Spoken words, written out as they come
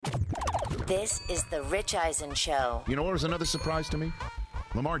This is the Rich Eisen Show. You know what was another surprise to me?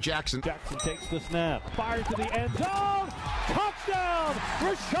 Lamar Jackson. Jackson takes the snap, fires to the end zone. Touchdown,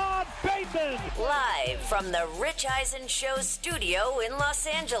 Rashad Bateman. Live from the Rich Eisen Show studio in Los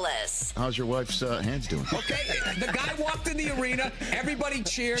Angeles. How's your wife's hands doing? Okay, the guy walked in the arena. Everybody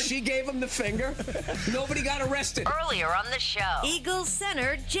cheered. She gave him the finger. Nobody got arrested. Earlier on the show, Eagles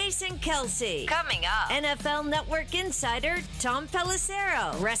center Jason Kelce. Coming up, NFL Network insider Tom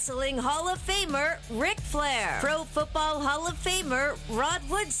Pelissero. Wrestling Hall of Famer Ric Flair. Pro Football Hall of Famer Rod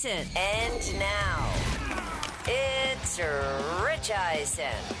Woodson. And now, it's Rich Eisen.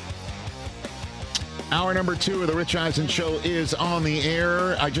 Hour number 2 of the Rich Eisen Show is on the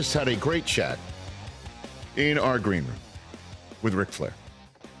air. I just had a great chat in our green room with Ric Flair.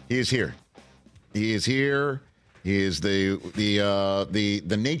 He is here. He is here. He is the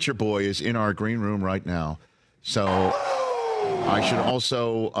nature boy is in our green room right now. So I should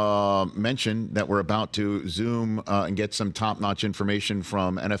also mention that we're about to Zoom and get some top-notch information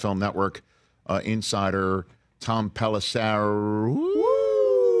from NFL Network insider Tom Pelissero.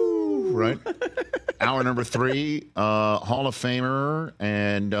 Right? Hour number 3, Hall of Famer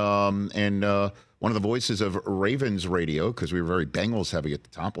and one of the voices of Ravens radio, because we were very Bengals heavy at the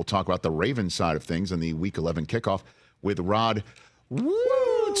top. We'll talk about the Ravens side of things and the Week 11 kickoff with Rod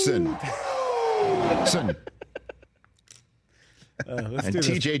Woodson. And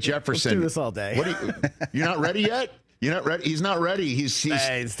TJ Jefferson. Let's do this all day. You're not ready yet? You're not ready? He's not ready. He's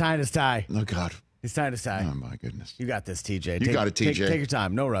it's tying his tie. Oh, God. He's tying his tie. Oh, my goodness. You got this, TJ. You got it, TJ. Take your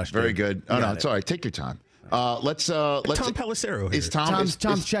time. No rush. Very dude. good. Oh, no, it's all right. Take your time. Let's Tom Pelissero here. Is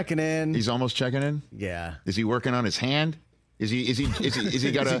Tom's checking in. He's almost checking in? Yeah. Is he working on his hand? Is he got Is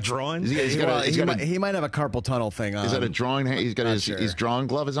he drawing? He might have a carpal tunnel thing on. Is that a drawing hand? He's got his drawing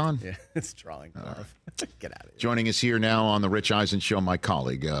gloves on? Yeah, it's drawing glove. Get out of here. Joining us here now on the Rich Eisen Show, my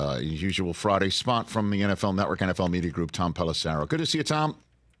colleague, his usual Friday spot from the NFL Network, NFL Media Group, Tom Pelissero. Good to see you, Tom.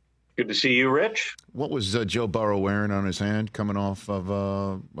 Good to see you, Rich. What was Joe Burrow wearing on his hand coming off of,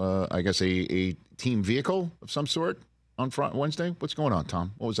 I guess, a team vehicle of some sort on Wednesday? What's going on,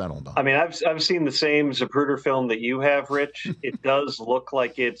 Tom? What was that all about? I mean, I've seen the same Zapruder film that you have, Rich. It does look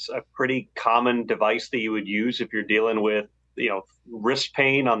like it's a pretty common device that you would use if you're dealing with, wrist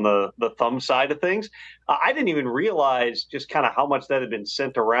pain on the thumb side of things. I didn't even realize just kind of how much that had been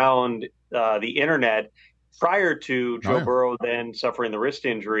sent around the internet prior to Joe Burrow then suffering the wrist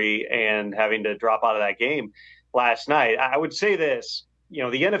injury and having to drop out of that game last night. I would say this, the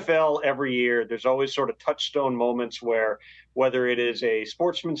NFL every year, there's always sort of touchstone moments where whether it is a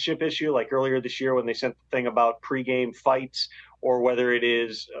sportsmanship issue, like earlier this year when they sent the thing about pregame fights, or whether it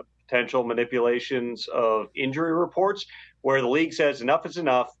is potential manipulations of injury reports, where the league says enough is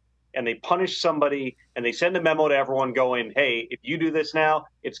enough, and they punish somebody and they send a memo to everyone going, hey, if you do this now,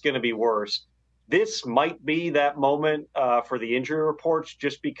 it's going to be worse. This might be that moment for the injury reports,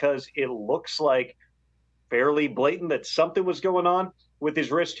 just because it looks like fairly blatant that something was going on with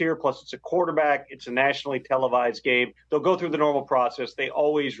his wrist here. Plus, it's a quarterback. It's a nationally televised game. They'll go through the normal process. They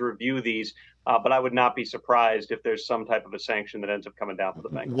always review these, but I would not be surprised if there's some type of a sanction that ends up coming down for the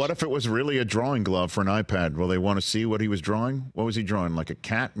Bengals. What if it was really a drawing glove for an iPad? Will they want to see what he was drawing? What was he drawing? Like a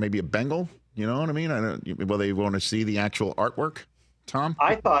cat, maybe a Bengal? You know what I mean? Will they want to see the actual artwork? Tom?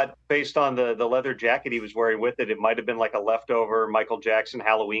 I thought, based on the leather jacket he was wearing with it, it might have been like a leftover Michael Jackson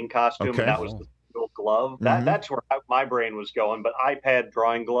Halloween costume, and that was the steel glove. That's where my brain was going. But iPad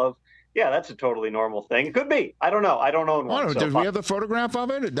drawing glove, yeah, that's a totally normal thing. It could be. I don't know. I don't own one. Did we have the photograph of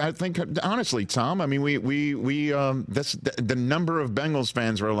it? I think, honestly, Tom, I mean, that's the number of Bengals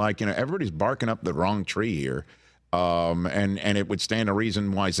fans were like, everybody's barking up the wrong tree here. And it would stand to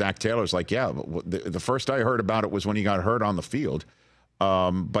reason why Zach Taylor's like, yeah, the first I heard about it was when he got hurt on the field.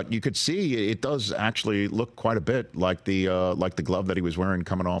 But you could see it does actually look quite a bit like the glove that he was wearing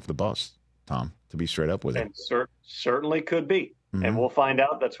coming off the bus, Tom, to be straight up with it. And certainly could be. Mm-hmm. And we'll find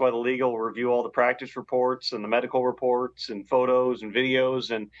out. That's why the league will review all the practice reports and the medical reports and photos and videos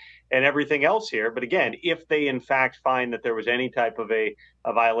and everything else here. But again, if they in fact find that there was any type of a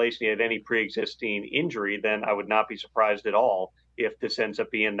violation of any pre-existing injury, then I would not be surprised at all if this ends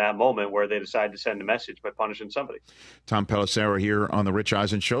up being that moment where they decide to send a message by punishing somebody. Tom Pelissero here on the Rich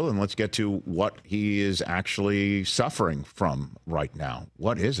Eisen Show, and let's get to what he is actually suffering from right now.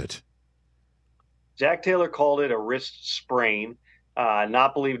 What is it? Zach Taylor called it a wrist sprain,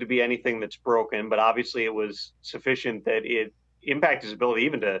 not believed to be anything that's broken, but obviously it was sufficient that it impacted his ability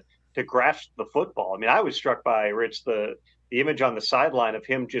even to grasp the football. I mean, I was struck by, Rich, the image on the sideline of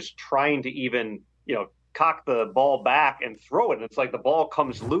him just trying to even, cock the ball back and throw it. And it's like the ball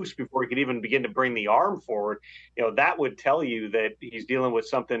comes loose before he can even begin to bring the arm forward. That would tell you that he's dealing with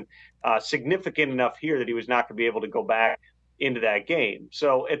something significant enough here that he was not going to be able to go back into that game.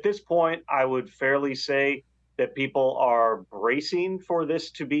 So at this point, I would fairly say that people are bracing for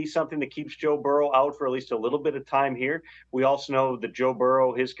this to be something that keeps Joe Burrow out for at least a little bit of time here. We also know that Joe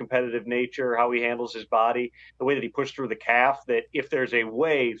Burrow, his competitive nature, how he handles his body, the way that he pushed through the calf, that if there's a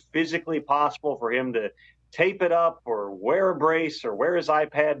way physically possible for him to tape it up or wear a brace or wear his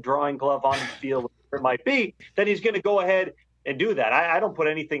iPad drawing glove on the field, whatever it might be, then he's going to go ahead and do that. I don't put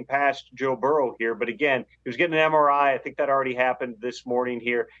anything past Joe Burrow here, but again, he was getting an MRI. I think that already happened this morning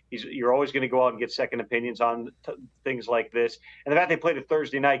here. You're always going to go out and get second opinions on things like this. And the fact they played it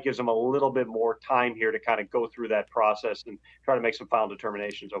Thursday night gives them a little bit more time here to kind of go through that process and try to make some final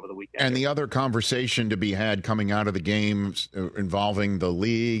determinations over the weekend. And the other conversation to be had coming out of the games involving the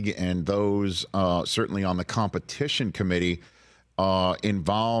league and those certainly on the competition committee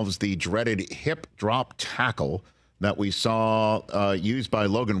involves the dreaded hip drop tackle that we saw used by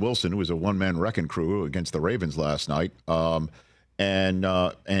Logan Wilson, who was a one-man wrecking crew against the Ravens last night. And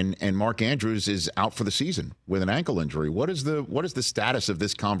Mark Andrews is out for the season with an ankle injury. What is the status of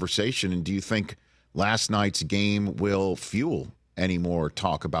this conversation, and do you think last night's game will fuel any more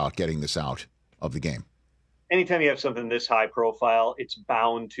talk about getting this out of the game? Anytime you have something this high profile, it's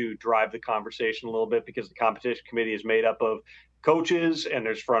bound to drive the conversation a little bit because the competition committee is made up of coaches and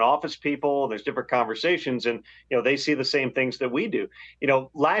there's front office people and there's different conversations, and they see the same things that we do.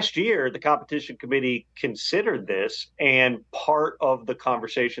 Last year the competition committee considered this, and part of the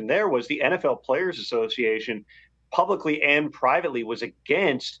conversation there was the NFL Players Association publicly and privately was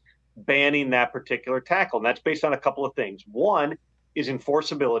against banning that particular tackle, and that's based on a couple of things. One is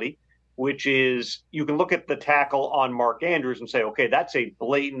enforceability, which is you can look at the tackle on Mark Andrews and say, okay, that's a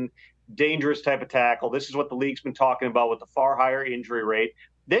blatant dangerous type of tackle. This is what the league's been talking about with the far higher injury rate.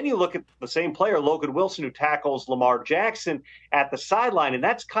 Then you look at the same player, Logan Wilson, who tackles Lamar Jackson at the sideline, and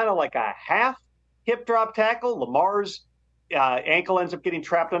that's kind of like a half hip drop tackle. Lamar's ankle ends up getting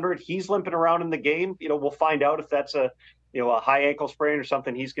trapped under it. He's limping around in the game. We'll find out if that's a high ankle sprain or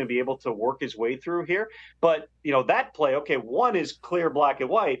something he's going to be able to work his way through here. But, that play, okay, one is clear black and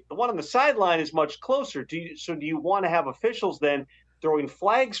white. The one on the sideline is much closer. Do you want to have officials then throwing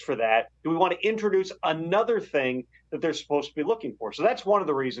flags for that? Do we want to introduce another thing that they're supposed to be looking for? So that's one of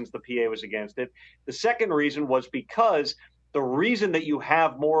the reasons the PA was against it. The second reason was because the reason that you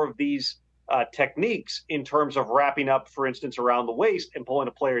have more of these techniques in terms of wrapping up, for instance, around the waist and pulling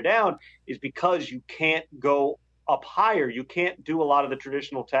a player down is because you can't go up higher. You can't do a lot of the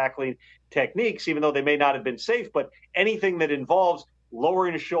traditional tackling techniques, even though they may not have been safe. But anything that involves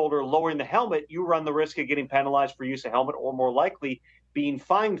lowering a shoulder, lowering the helmet, you run the risk of getting penalized for use of helmet or more likely being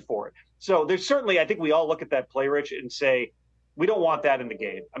fined for it. So there's certainly, I think we all look at that play, Rich, and say, we don't want that in the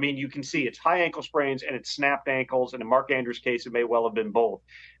game. I mean, you can see it's high ankle sprains and it's snapped ankles. And in Mark Andrews' case, it may well have been both.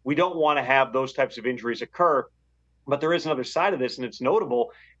 We don't want to have those types of injuries occur. But there is another side of this, and it's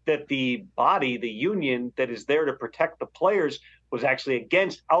notable that the body, the union that is there to protect the players, was actually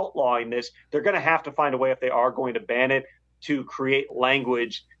against outlawing this. They're going to have to find a way, if they are going to ban it, to create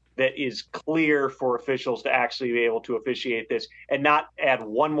language that is clear for officials to actually be able to officiate this and not add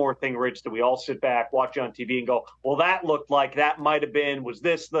one more thing, Rich, that we all sit back, watch on TV and go, well, that looked like that might have been, was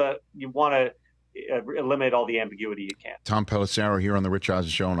this you want to eliminate all the ambiguity you can. Tom Pelissero here on the Rich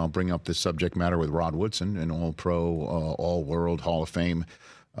Eisen Show, and I'll bring up this subject matter with Rod Woodson, an all-pro, all-world Hall of Fame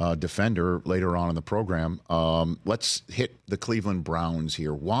defender later on in the program. Let's hit the Cleveland Browns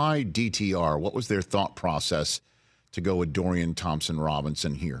here. Why DTR? What was their thought process to go with Dorian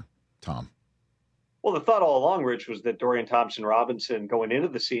Thompson-Robinson here, Tom? Well, the thought all along, Rich, was that Dorian Thompson-Robinson going into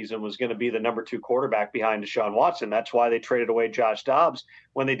the season was going to be the number 2 quarterback behind Deshaun Watson. That's why they traded away Josh Dobbs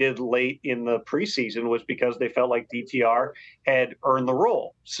when they did late in the preseason, was because they felt like DTR had earned the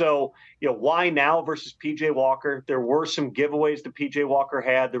role. So, why now versus PJ Walker? There were some giveaways that PJ Walker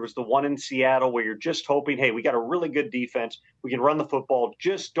had. There was the one in Seattle where you're just hoping, hey, we got a really good defense. We can run the football.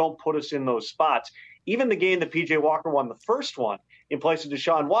 Just don't put us in those spots. Even the game that PJ Walker won, the first one, in place of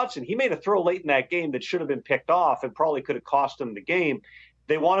Deshaun Watson, he made a throw late in that game that should have been picked off and probably could have cost him the game.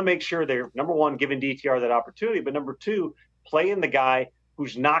 They want to make sure they're, number one, giving DTR that opportunity, but number two, playing the guy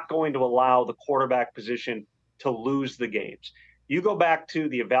who's not going to allow the quarterback position to lose the games. You go back to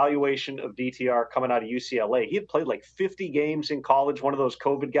the evaluation of DTR coming out of UCLA. He had played like 50 games in college, one of those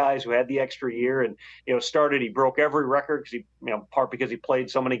COVID guys who had the extra year and, he broke every record because part because he played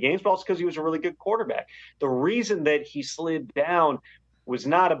so many games, but also because he was a really good quarterback. The reason that he slid down was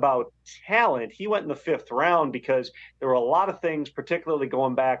not about talent. He went in the 5th round because there were a lot of things, particularly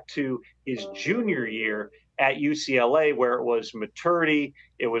going back to his junior year at UCLA, where it was maturity.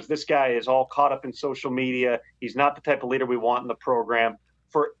 It was, this guy is all caught up in social media. He's not the type of leader we want in the program.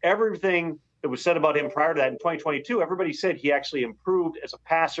 For everything that was said about him prior to that in 2022, everybody said he actually improved as a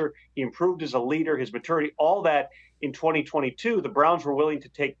passer. He improved as a leader, his maturity, all that in 2022. The Browns were willing to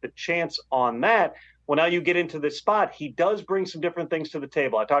take the chance on that. Well, now you get into this spot. He does bring some different things to the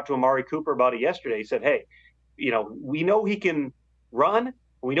table. I talked to Amari Cooper about it yesterday. He said, hey, we know he can run.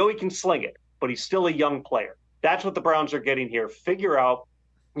 We know he can sling it, but he's still a young player. That's what the Browns are getting here. Figure out,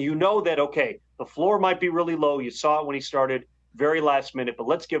 that, okay, the floor might be really low. You saw it when he started very last minute, but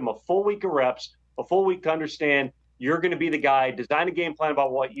let's give him a full week of reps, a full week to understand you're going to be the guy, design a game plan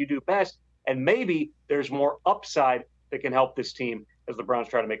about what you do best, and maybe there's more upside that can help this team as the Browns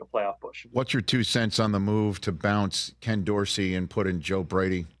try to make a playoff push. What's your 2 cents on the move to bounce Ken Dorsey and put in Joe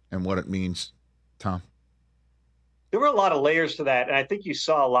Brady and what it means, Tom? There were a lot of layers to that, and I think you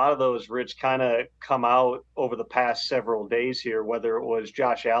saw a lot of those, Rich, kind of come out over the past several days here, whether it was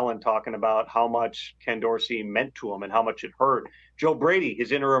Josh Allen talking about how much Ken Dorsey meant to him and how much it hurt. Joe Brady,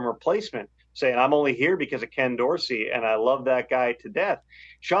 his interim replacement, saying, I'm only here because of Ken Dorsey, and I love that guy to death.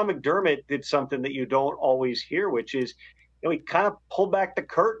 Sean McDermott did something that you don't always hear, which is, he kind of pulled back the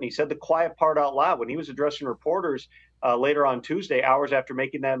curtain. He said the quiet part out loud when he was addressing reporters later on Tuesday, hours after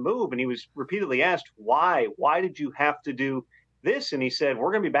making that move. And he was repeatedly asked, why? Why did you have to do this? And he said,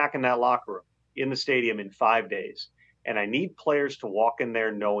 we're going to be back in that locker room in the stadium in 5 days. And I need players to walk in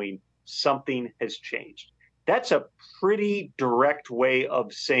there knowing something has changed. That's a pretty direct way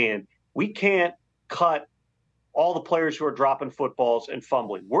of saying we can't cut all the players who are dropping footballs and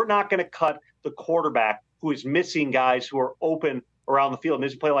fumbling. We're not going to cut the quarterback who is missing guys who are open around the field and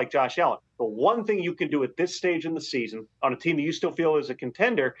doesn't play like Josh Allen. The one thing you can do at this stage in the season on a team that you still feel is a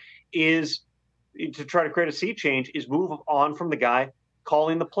contender is to try to create a sea change, is move on from the guy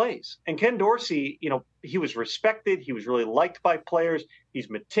calling the plays. And Ken Dorsey, he was respected. He was really liked by players. He's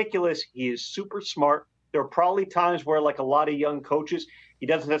meticulous. He is super smart. There are probably times where, like a lot of young coaches, he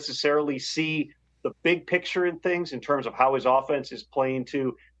doesn't necessarily see the big picture in things in terms of how his offense is playing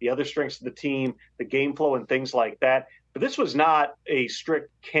to the other strengths of the team, the game flow and things like that. But this was not a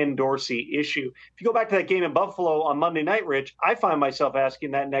strict Ken Dorsey issue. If you go back to that game in Buffalo on Monday night, Rich, I find myself asking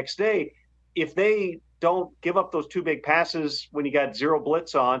that next day, if they don't give up those 2 big passes when you got 0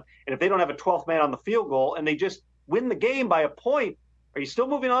 blitz on, and if they don't have a 12th man on the field goal and they just win the game by a point, are you still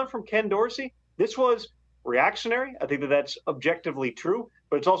moving on from Ken Dorsey? This was reactionary. I think that that's objectively true,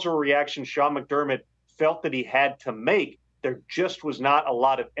 but it's also a reaction Sean McDermott felt that he had to make. There just was not a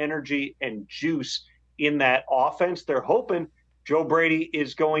lot of energy and juice in that offense. They're hoping Joe Brady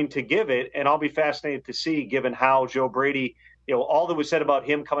is going to give it, and I'll be fascinated to see, given how Joe Brady, all that was said about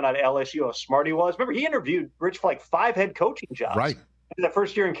him coming out of LSU, how smart he was. Remember, he interviewed Rich for like 5 head coaching jobs. Right. In that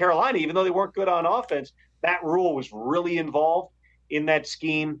first year in Carolina, even though they weren't good on offense, Matt Rule was really involved in that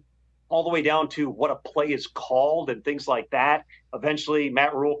scheme, all the way down to what a play is called and things like that. Eventually,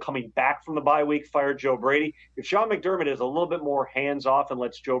 Matt Rule coming back from the bye week fired Joe Brady. If Sean McDermott is a little bit more hands-off and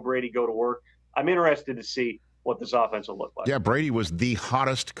lets Joe Brady go to work, I'm interested to see what this offense will look like. Yeah, Brady was the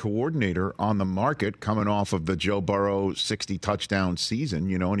hottest coordinator on the market coming off of the Joe Burrow 60-touchdown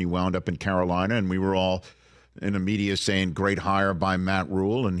season, and he wound up in Carolina, and we were all in the media saying great hire by Matt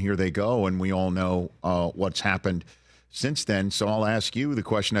Rule, and here they go, and we all know what's happened since then. So I'll ask you the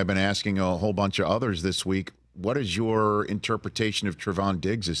question I've been asking a whole bunch of others this week. What is your interpretation of Trevon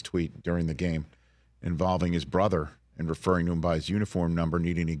Diggs' tweet during the game involving his brother and referring to him by his uniform number,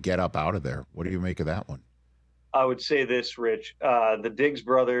 needing to get up out of there? What do you make of that one? I would say this, Rich. The Diggs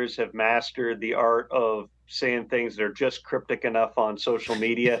brothers have mastered the art of saying things that are just cryptic enough on social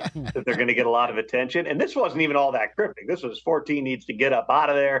media that they're going to get a lot of attention. And this wasn't even all that cryptic. This was 14 needs to get up out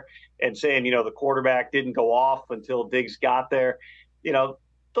of there and saying, the quarterback didn't go off until Diggs got there.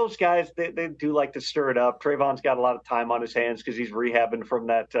 Those guys, they do like to stir it up. Trayvon's got a lot of time on his hands because he's rehabbing from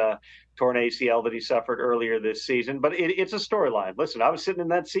that torn ACL that he suffered earlier this season. But it's a storyline. Listen, I was sitting in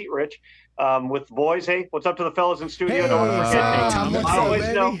that seat, Rich, with the boys. Hey, what's up to the fellas in studio? Hey, don't want to forget me. I always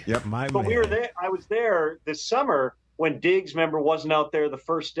know. Yep, but we were there. I was there this summer when Diggs, remember, wasn't out there the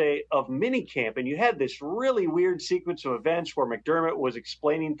first day of minicamp. And you had this really weird sequence of events where McDermott was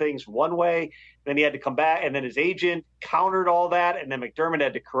explaining things one way, then he had to come back, and then his agent countered all that, and then McDermott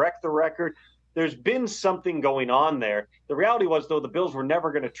had to correct the record. There's been something going on there. The reality was, though, the Bills were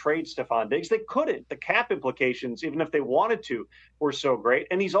never going to trade Stephon Diggs. They couldn't. The cap implications, even if they wanted to, were so great.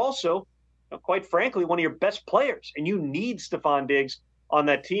 And he's also, quite frankly, one of your best players. And you need Stephon Diggs on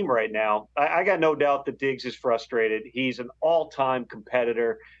that team right now. I got no doubt that Diggs is frustrated. He's an all-time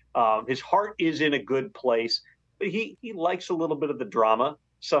competitor. His heart is in a good place, but he likes a little bit of the drama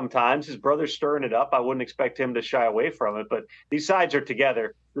sometimes. His brother's stirring it up. I wouldn't expect him to shy away from it, but these sides are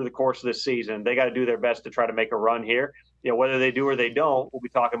together through the course of this season. They got to do their best to try to make a run here. Whether they do or they don't, we'll be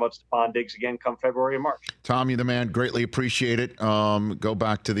talking about Stephon Diggs again come February and March. Tom, you're the man. Greatly appreciate it. Go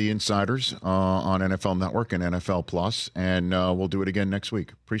back to the insiders on NFL Network and NFL Plus, and we'll do it again next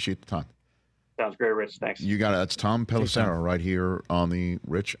week. Appreciate the time. Sounds great, Rich. Thanks. You got it. That's Tom Pelissero right here on the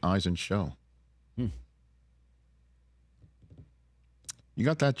Rich Eisen Show. You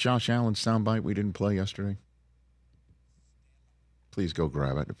got that Josh Allen soundbite we didn't play yesterday? Please go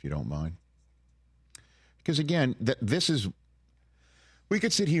grab it if you don't mind. Because, again, we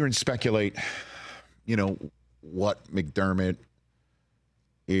could sit here and speculate, what McDermott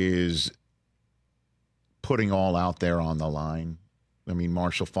is putting all out there on the line. I mean,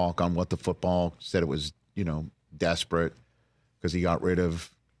 Marshall Faulk on What the Football said it was, desperate because he got rid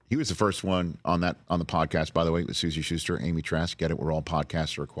of. He was the first one on the podcast, by the way, with Susie Schuster, Amy Trask. Get it? We're all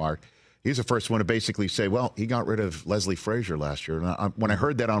podcasts are required. He was the first one to basically say, well, he got rid of Leslie Frazier last year. And when I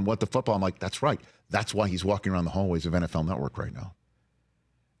heard that on What the Football, I'm like, that's right. That's why he's walking around the hallways of NFL Network right now.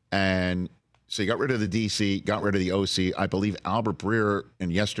 And so he got rid of the DC, got rid of the OC. I believe Albert Breer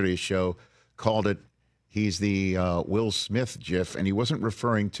in yesterday's show called it, he's the Will Smith gif, and he wasn't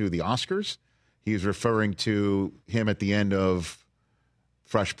referring to the Oscars. He was referring to him at the end of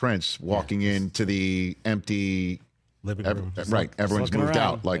Fresh Prince walking into the empty living room. Right. Everyone's moved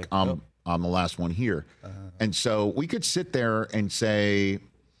out. Like, I'm the last one here. And so we could sit there and say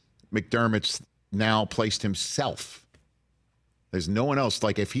McDermott's now placed himself. There's no one else.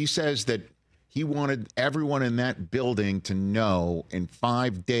 Like, if he says that he wanted everyone in that building to know in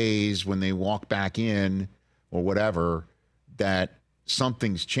 5 days when they walk back in or whatever that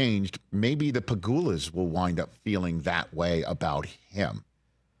something's changed, maybe the Pagulas will wind up feeling that way about him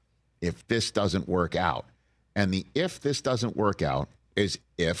if this doesn't work out. And the if this doesn't work out is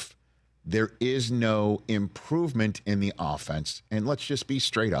if there is no improvement in the offense. And let's just be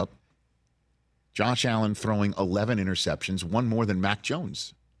straight up. Josh Allen throwing 11 interceptions, one more than Mac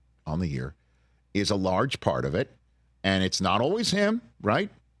Jones on the year, is a large part of it. And it's not always him, right?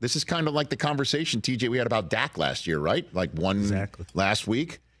 This is kind of like the conversation, TJ, we had about Dak last year, right? Like last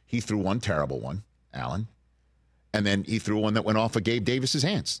week, he threw one terrible one, Allen. And then he threw one that went off of Gabe Davis's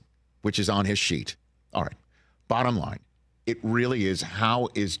hands, which is on his sheet. All right. Bottom line, it really is, how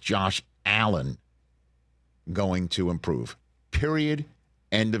is Josh Allen going to improve? Period.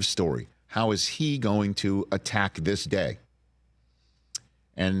 End of story. How is he going to attack this day?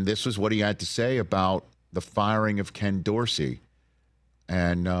 And this was what he had to say about the firing of Ken Dorsey.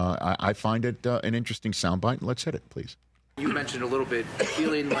 And I find it an interesting soundbite. Let's hit it, please. You mentioned a little bit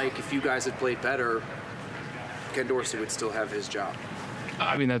feeling like if you guys had played better, Ken Dorsey would still have his job.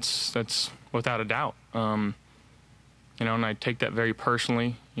 I mean, that's without a doubt. And I take that very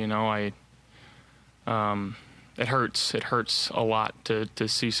personally. It hurts. It hurts a lot to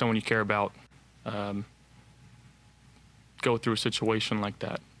see someone you care about go through a situation like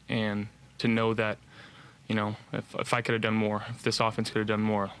that, and to know that, if I could have done more, if this offense could have done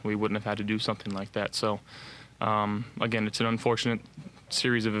more, we wouldn't have had to do something like that. So, again, it's an unfortunate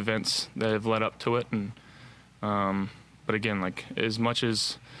series of events that have led up to it, and but again, like, as much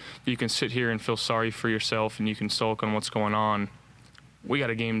as you can sit here and feel sorry for yourself and you can sulk on what's going on, we got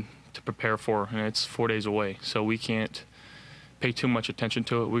a game to prepare for, and it's 4 days away. So we can't pay too much attention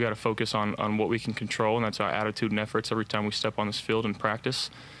to it. We got to focus on what we can control, and that's our attitude and efforts every time we step on this field and practice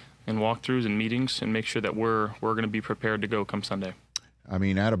and walkthroughs and meetings, and make sure that we're going to be prepared to go come Sunday. I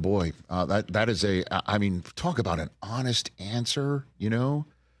mean, attaboy. That is talk about an honest answer,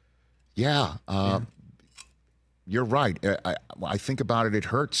 Yeah. You're right. I think about it, it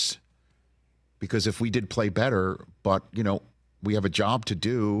hurts. Because if we did play better, but, we have a job to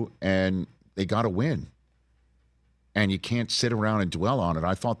do, and they got to win. And you can't sit around and dwell on it.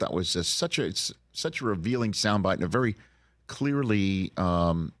 I thought that was such a revealing soundbite, and a very clearly,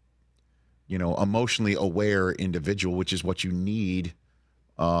 emotionally aware individual, which is what you need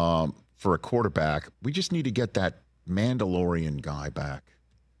for a quarterback. We just need to get that Mandalorian guy back.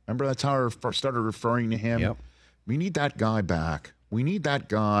 Remember, that's how I started referring to him? Yep. We need that guy back. We need that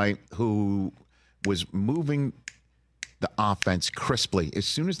guy who was moving the offense crisply. As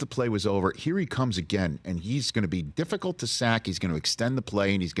soon as the play was over, here he comes again, and he's going to be difficult to sack. He's going to extend the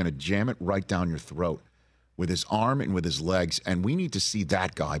play, and he's going to jam it right down your throat with his arm and with his legs, and we need to see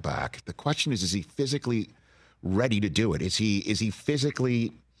that guy back. The question is he physically ready to do it? Is he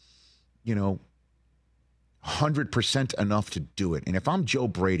physically, 100% enough to do it. And if I'm Joe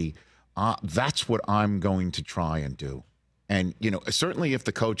Brady, that's what I'm going to try and do. And, certainly if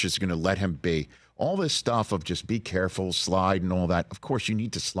the coach is going to let him be, all this stuff of just be careful, slide and all that, of course you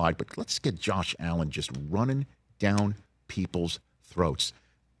need to slide, but let's get Josh Allen just running down people's throats.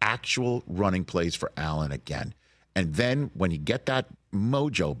 Actual running plays for Allen again. And then when you get that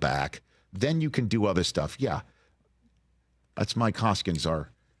mojo back, then you can do other stuff. Yeah, that's Mike Hoskins, our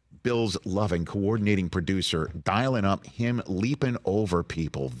Bills loving coordinating producer, dialing up him leaping over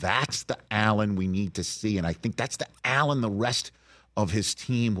people. That's the Allen we need to see. And I think that's the Allen the rest of his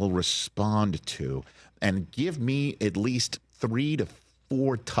team will respond to. And give me at least 3 to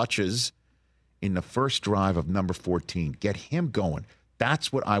 4 touches in the first drive of number 14. Get him going.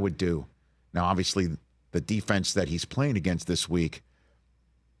 That's what I would do. Now, obviously, the defense that he's playing against this week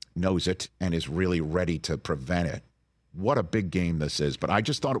knows it and is really ready to prevent it. What a big game this is. But I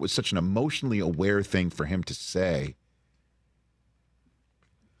just thought it was such an emotionally aware thing for him to say.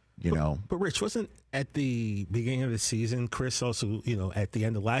 But Rich, wasn't at the beginning of the season, Chris, also, at the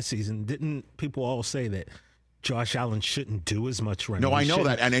end of last season, didn't people all say that Josh Allen shouldn't do as much running? No, I know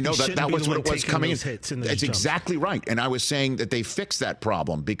that. And I know that was what it was coming in. That's exactly right. And I was saying that they fixed that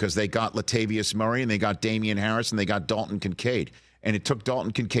problem because they got Latavius Murray and they got Damian Harris and they got Dalton Kincaid. And it took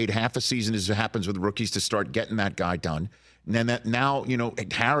Dalton Kincaid half a season, as it happens with rookies, to start getting that guy done. And then now,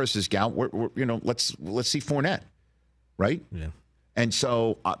 Harris is out. Let's see Fournette, right? Yeah. And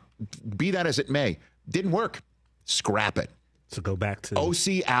so, be that as it may, didn't work. Scrap it. So go back to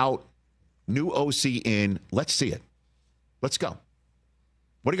OC out, new OC in. Let's see it. Let's go.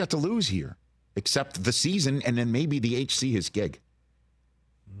 What do you got to lose here? Except the season, and then maybe the HC his gig.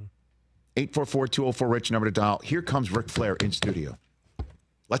 844-204-RICH, number to dial. Here comes Ric Flair in studio.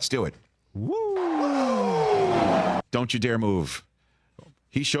 Let's do it. Woo! Don't you dare move.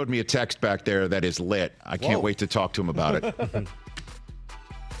 He showed me a text back there that is lit. I can't wait to talk to him about it.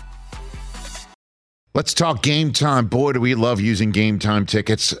 Let's talk Game Time. Boy, do we love using Game Time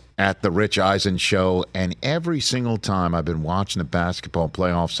tickets at the Rich Eisen Show. And every single time I've been watching the basketball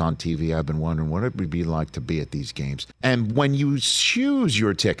playoffs on TV, I've been wondering what it would be like to be at these games. And when you choose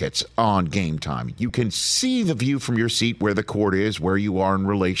your tickets on Game Time, you can see the view from your seat where the court is, where you are in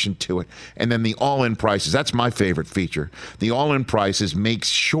relation to it. And then the all-in prices. That's my favorite feature. The all-in prices makes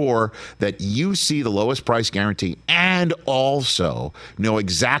sure that you see the lowest price guarantee and also know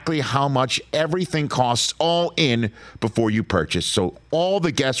exactly how much everything costs all in before you purchase. So all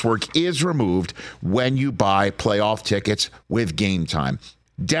the guesswork is removed when you buy playoff tickets with Game Time.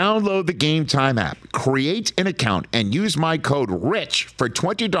 Download the Game Time app, create an account, and use my code RICH for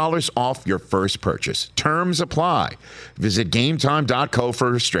 $20 off your first purchase. Terms apply. Visit GameTime.co for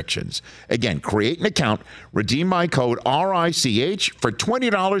restrictions. Again, create an account, redeem my code RICH for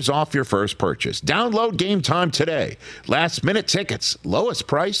 $20 off your first purchase. Download Game Time today. Last minute tickets, lowest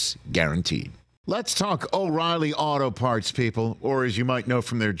price guaranteed. Let's talk O'Reilly Auto Parts, people, or as you might know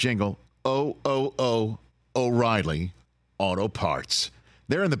from their jingle, O'Reilly Auto Parts.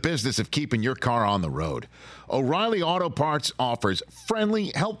 They're in the business of keeping your car on the road. O'Reilly Auto Parts offers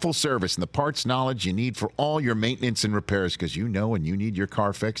friendly, helpful service and the parts knowledge you need for all your maintenance and repairs, because you know when you need your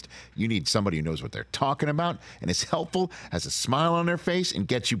car fixed, you need somebody who knows what they're talking about and is helpful, has a smile on their face, and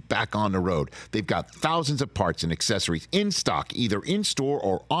gets you back on the road. They've got thousands of parts and accessories in stock, either in-store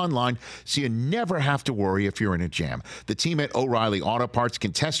or online, so you never have to worry if you're in a jam. The team at O'Reilly Auto Parts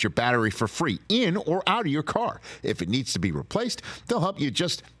can test your battery for free in or out of your car. If it needs to be replaced, they'll help you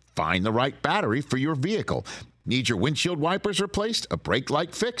just find the right battery for your vehicle. Need your windshield wipers replaced, a brake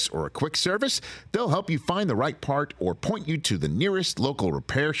light fix, or a quick service? They'll help you find the right part or point you to the nearest local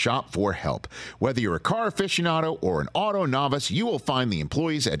repair shop for help. Whether you're a car aficionado or an auto novice, you will find the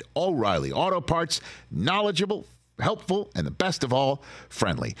employees at O'Reilly Auto Parts knowledgeable, helpful, and the best of all,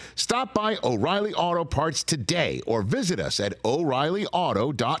 friendly. Stop by O'Reilly Auto Parts today or visit us at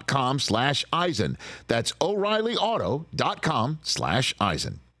O'ReillyAuto.com/Eisen. That's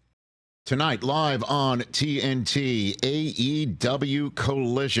O'ReillyAuto.com/Eisen. Tonight, live on TNT, AEW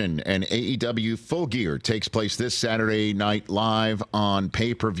Collision and AEW Full Gear takes place this Saturday night live on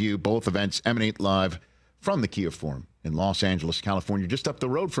pay-per-view. Both events emanate live from the Kia Forum in Los Angeles, California, just up the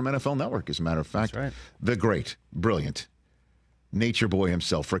road from NFL Network, as a matter of fact. That's right. The great, brilliant nature boy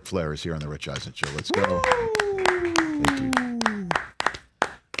himself, Ric Flair, is here on the Rich Eisen Show. Let's go. Thank you.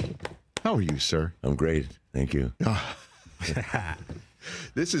 How are you, sir? I'm great. Thank you.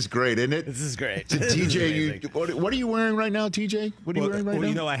 This is great, isn't it? This is great. So, TJ, what are you wearing right now, TJ? What are you wearing right now?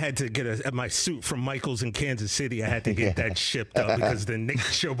 You know, I had to get my suit from Michael's in Kansas City. I had to get that shipped up because the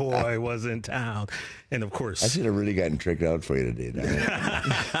Nature Boy was in town. And, of course... I should have really gotten tricked out for you today.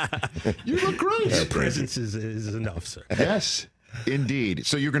 You look great. Your presence is enough, sir. Yes, indeed.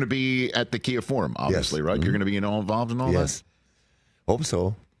 So you're going to be at the Kia Forum, obviously, right? Mm-hmm. You're going to be involved in all that? Yes. Hope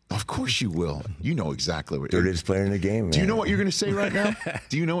so. Of course you will. You know exactly what you're just playing the game. Man. Do you know what you're going to say right now?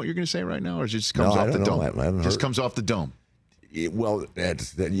 Do you know what you're going to say right now, or it just comes off the dome? I haven't just comes off the dome. Well,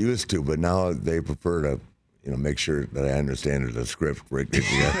 that used to, but now they prefer to, make sure that I understand the script. Rick.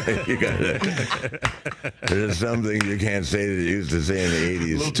 You got there's something you can't say that you used to say in the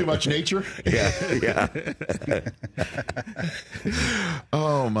 80s. A little too much nature. Yeah.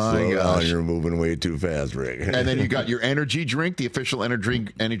 Oh my Slow gosh! down, you're moving way too fast, Rick. And then you got your energy drink, the official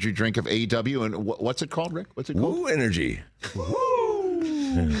energy drink of AEW, and what's it called, Rick? What's it called? Woo Energy.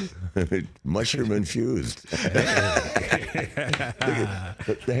 Mushroom infused.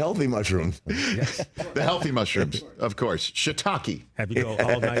 The healthy mushrooms. Yes. The healthy mushrooms, of course. Shiitake. Have you go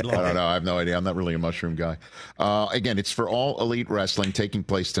all night long? I don't know. I have no idea. I'm not really a mushroom guy. Again, it's for All Elite Wrestling, taking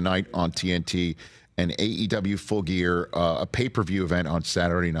place tonight on TNT and AEW Full Gear, a pay-per-view event on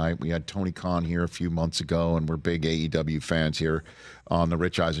Saturday night. We had Tony Khan here a few months ago, and we're big AEW fans here on the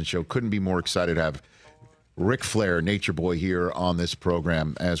Rich Eisen Show. Couldn't be more excited to have Ric Flair, Nature Boy, here on this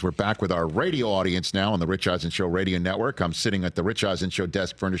program as we're back with our radio audience now on the Rich Eisen Show Radio Network. I'm sitting at the Rich Eisen Show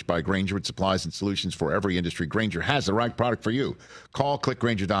desk furnished by Grainger with supplies and solutions for every industry. Grainger has the right product for you. Call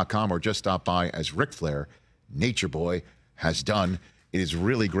clickgrainger.com or just stop by as Ric Flair, Nature Boy, has done. It is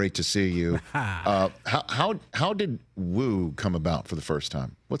really great to see you. How did Woo come about for the first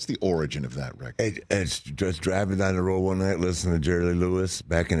time? What's the origin of that, Rick? It's just driving down the road one night, listening to Jerry Lee Lewis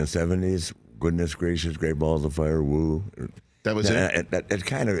back in the 70s. Goodness gracious, Great Balls of Fire, Woo. That was it? It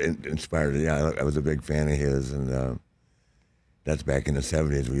kind of inspired it. Yeah, I was a big fan of his, and that's back in the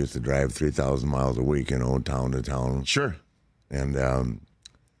 70s. We used to drive 3,000 miles a week, town to town. Sure. And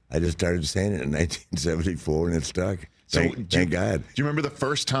I just started saying it in 1974, and it stuck. Thank God. Do you remember the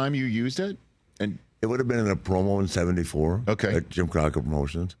first time you used it? And it would have been in a promo in 74. Okay. At Jim Crockett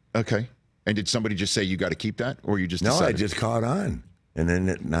Promotions. Okay. And did somebody just say you got to keep that, or you just decided? No, I just caught on. And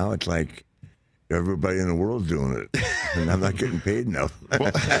then now it's like everybody in the world's doing it, and I'm not getting paid enough.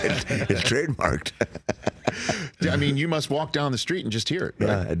 It's trademarked. I mean, you must walk down the street and just hear it. Right?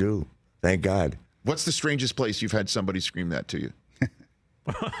 Yeah, I do. Thank God. What's the strangest place you've had somebody scream that to you?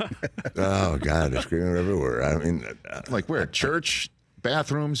 Oh, God, they're screaming everywhere. I mean, like where? Church?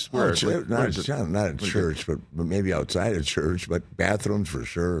 Bathrooms? Where? Not at church, but maybe outside of church, but bathrooms for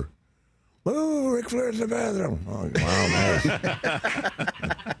sure. Whoa, Ric Flair's in the bathroom. Oh, wow,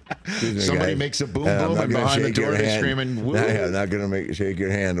 man. Somebody makes a boom boom and behind the door they're screaming, woo. I'm not going to shake your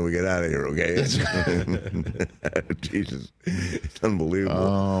hand when we get out of here, okay? Jesus. It's unbelievable.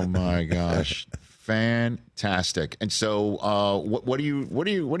 Oh, my gosh. Fantastic. And so what do you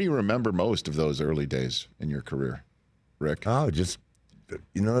remember most of those early days in your career, Rick? Oh, just,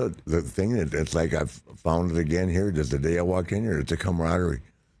 the thing that it's like I've found it again here, just the day I walked in here, it's a camaraderie.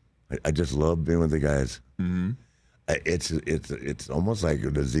 I just love being with the guys. Mm-hmm. It's almost like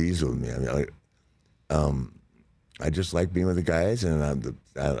a disease with me. I mean, I just like being with the guys, and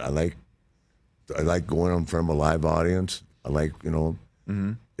I like going in front of a live audience. I like,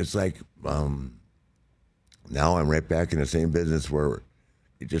 mm-hmm. It's like now I'm right back in the same business where,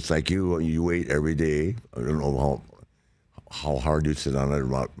 just like you wait every day. I don't know how hard you sit on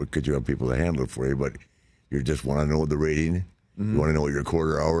it, because you have people to handle it for you, but you just want to know the rating. Mm-hmm. You want to know what your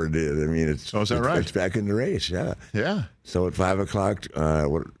quarter hour did. I mean, is that right? It's back in the race, yeah. Yeah. So at 5 o'clock,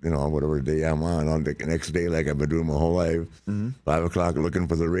 whatever day I'm on the next day, like I've been doing my whole life, mm-hmm. 5 o'clock looking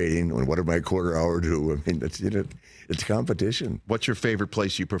for the rating, and what did my quarter hour do? I mean, that's it's competition. What's your favorite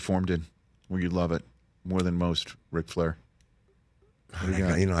place you performed in, where you love it more than most, Ric Flair? I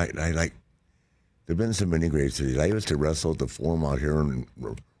like. There've been so many great cities. I used to wrestle at the Forum out here and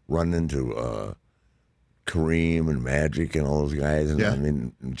run into Kareem and Magic and all those guys, and yeah. I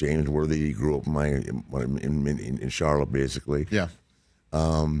mean James Worthy grew up in Charlotte, basically. Yeah,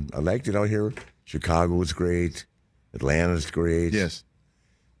 I liked it out here. Chicago was great. Atlanta's great. Yes,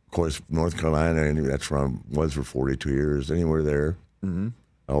 of course North Carolina. That's where I was for 42 years. Anywhere there. Mm-hmm.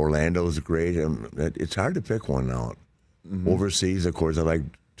 Orlando's great. It's hard to pick one out. Mm-hmm. Overseas, of course, I like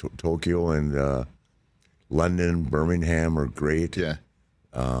Tokyo and London, Birmingham are great. Yeah.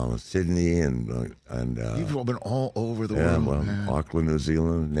 Sydney and you've all been all over the world. Well, Auckland, New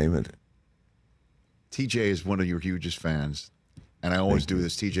Zealand, name it. TJ is one of your hugest fans. And I always do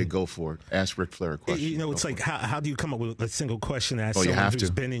this. TJ, go for it. Ask Ric Flair a question. You know, it's like, how do you come up with a single question to ask you someone have who's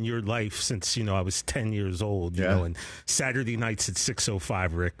to. been in your life since, I was 10 years old, you know, and Saturday nights at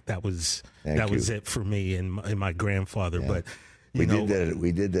 6:05, Rick, that was it for me and my grandfather. But, we did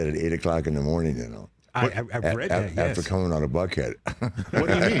that at 8 o'clock in the morning, you know. I've read that, yes. After coming out of Buckhead. What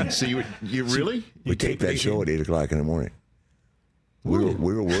do you mean? So you really? We taped that show at 8 o'clock in the morning. We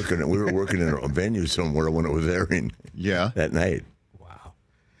were working in a venue somewhere when it was airing. Yeah. That night. Wow.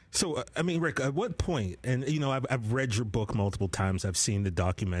 So I mean, Rick, at what point? And I've read your book multiple times. I've seen the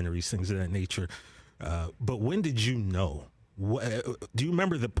documentaries, things of that nature. But when did you know? Do you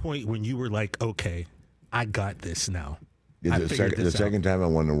remember the point when you were like, "Okay, I got this now"? The second time I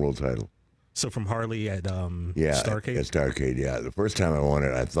won the world title. So from Harley at Starrcade? At Starrcade, yeah. The first time I won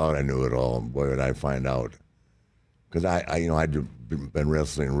it, I thought I knew it all. Boy, did I find out. Because I'd been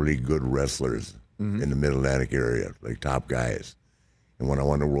wrestling really good wrestlers in the Mid-Atlantic area, like top guys. And when I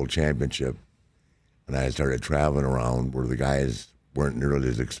won the world championship, and I started traveling around where the guys weren't nearly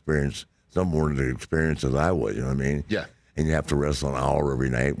as experienced, some weren't as experienced as I was, you know what I mean? Yeah. And you have to wrestle an hour every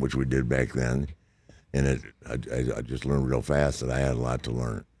night, which we did back then. And I just learned real fast that I had a lot to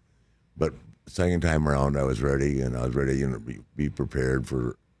learn. But second time around, I was ready, and I was ready to be prepared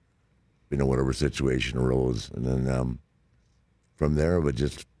for, whatever situation arose. And then from there, I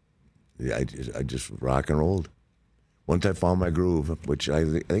just rock and rolled. Once I found my groove, which I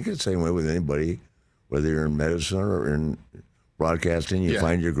think it's the same way with anybody, whether you're in medicine or in broadcasting, you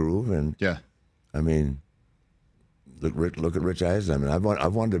find your groove. And I mean, look at Rich Eisen. I mean,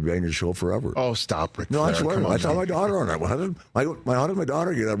 I've wanted to be on your show forever. Oh, stop, Ric No, Flair. I swear. I saw my daughter on it. How did my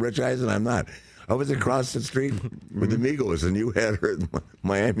daughter get on Rich Eisen? I'm not. I was across the street with the Migos, and you had her in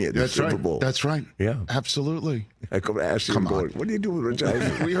Miami at the Super Bowl. That's right. Yeah. Absolutely. I come to ask you, what do you do with Rich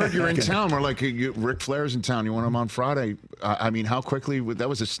Eisen? We heard you're in town. We're like, Ric Flair's in town. You want him on Friday? I mean, how quickly? That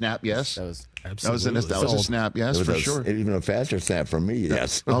was a snap, yes? That was absolutely. That was a snap, yes, for sure. Even a faster snap from me,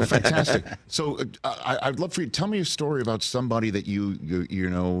 yes. Oh, fantastic. So I'd love for you to tell me a story about somebody that you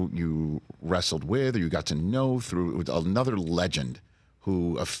wrestled with or you got to know through another legend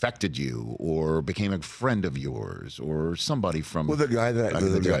who affected you or became a friend of yours or somebody from... Well, the guy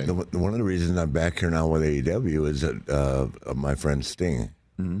one of the reasons I'm back here now with AEW is that my friend Sting,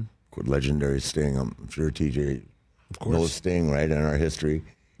 legendary Sting, I'm sure TJ knows Sting, right, in our history,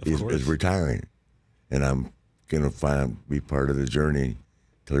 is retiring. And I'm going to be part of the journey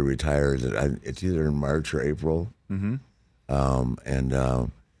till he retires. It's either in March or April. And I'm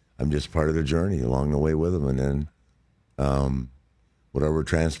just part of the journey along the way with him. And then... whatever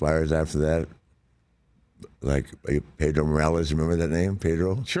transpires after that, like Pedro Morales, remember that name,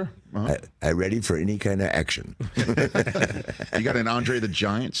 Pedro? Sure. I'm ready for any kind of action. You got an Andre the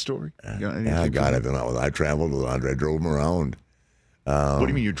Giant story? I got it. I traveled with Andre. I drove him around. What do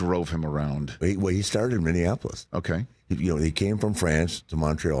you mean you drove him around? He started in Minneapolis. Okay. He came from France to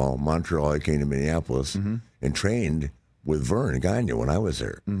Montreal. Montreal, he came to Minneapolis and trained with Vern Gagne when I was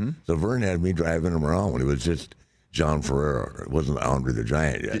there. So Vern had me driving him around when he was just John Ferrero. It wasn't Andre the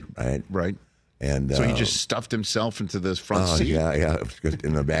Giant yet, right? Right. And so he just stuffed himself into this front seat? Yeah,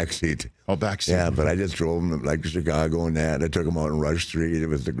 in the back seat. Oh, back seat. Yeah, but I just drove him like to Chicago and that. I took him out on Rush Street. It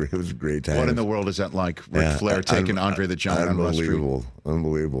was a great time. What in the world is that like? Ric Flair taking Andre the Giant on Rush Street?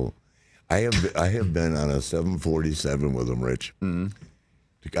 Unbelievable. I have been on a 747 with him, Rich.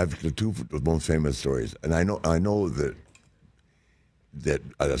 I've the two most famous stories, and I know that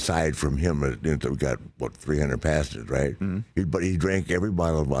aside from him, we got 300 passengers, right? But he drank every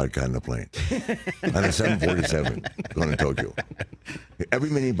bottle of vodka on the plane on a 747 going to Tokyo. Every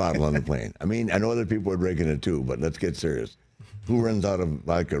mini bottle on the plane. I mean, I know other people are drinking it too, but let's get serious. Who runs out of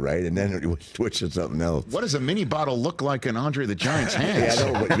vodka, right? And then it switch to something else. What does a mini bottle look like in Andre the Giant's hands? Yeah,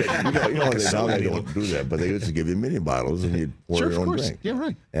 I know, but now they don't do that, but they used to give you mini bottles and you'd pour your own drink. Yeah,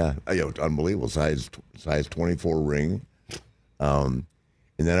 right. Yeah, unbelievable. Size 24 ring. And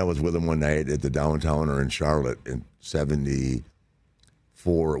then I was with him one night at the Downtowner in Charlotte in 75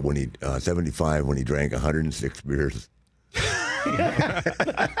 when he drank 106 beers.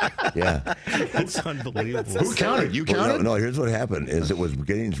 Yeah, that's unbelievable. Who counted? You counted? No, here's what happened: is it was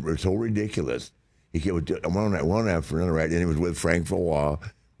getting so ridiculous. He came one after another, right? And he was with Frank Valois,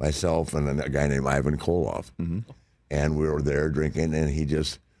 myself, and a guy named Ivan Koloff, and we were there drinking. And he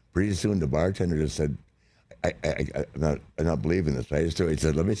just pretty soon the bartender just said, I'm not believing this. Right? So he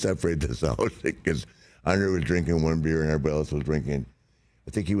said, let me separate this out because Andre was drinking one beer and everybody else was drinking.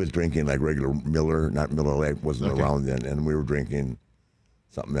 I think he was drinking like regular Miller, not Miller Lite, wasn't around then, and we were drinking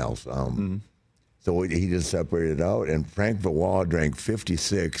something else. So he just separated it out, and Frank Valois drank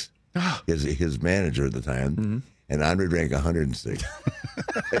 56, his manager at the time, and Andre drank 106.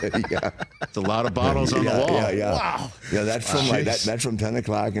 Yeah, it's a lot of bottles on the wall. Yeah. Wow. Yeah, that's from that's from 10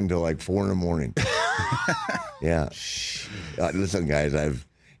 o'clock until like 4 in the morning. Yeah. Listen, guys,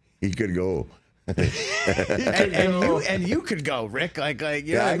 he could go. and you could go, Rick. Like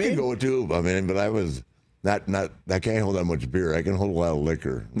you know what I mean? could go too. I mean, but I was not. I can't hold that much beer. I can hold a lot of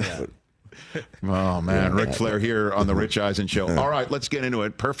liquor. Yeah. Oh, man. Ric Flair here on the Rich Eisen Show. All right, let's get into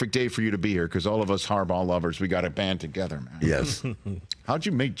it. Perfect day for you to be here because all of us Harbaugh lovers, we got a band together, man. Yes. How'd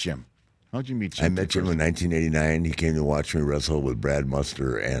you meet Jim? I met Jim in 1989. He came to watch me wrestle with Brad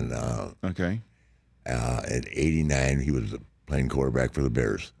Muster. And in 89, he was playing quarterback for the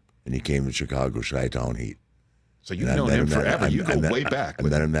Bears. And he came to Chicago Chi-Town Heat. So you've known him forever. You go way back. I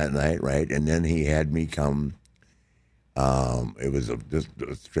met him that night, right? And then he had me come. It was just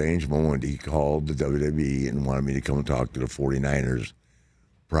a strange moment. He called the WWE and wanted me to come and talk to the 49ers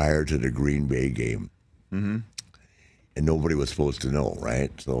prior to the Green Bay game. Mm-hmm. And nobody was supposed to know,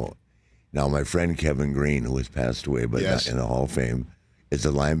 right? So now my friend Kevin Green, who has passed away but not in the Hall of Fame, is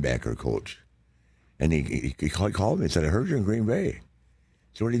the linebacker coach. And he called me and said, I heard you're in Green Bay.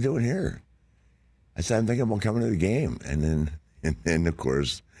 So what are you doing here? I said, I'm thinking about coming to the game. And then of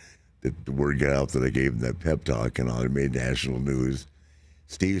course, the word got out that I gave him that pep talk and all. It made national news.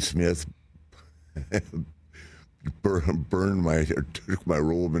 Steve Smith took my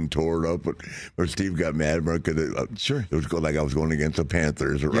robe and tore it up. But Steve got mad at me because it was like I was going against the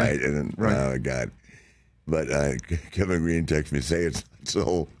Panthers, right? And God. But Kevin Green texted me, say it's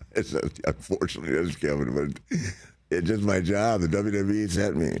so. Unfortunately, it's Kevin, but it's just my job. The WWE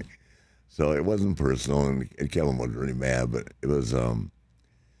sent me. So it wasn't personal, and Kevin wasn't really mad, but it was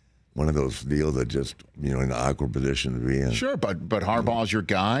one of those deals that just, in an awkward position to be in. Sure, but Harbaugh's your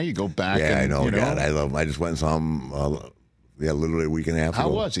guy. You go back. Yeah, and, I know. You know. God, I love him. I just went and saw him, literally a week and a half ago. How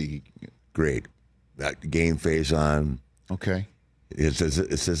was he? Great. Got game face on. Okay. His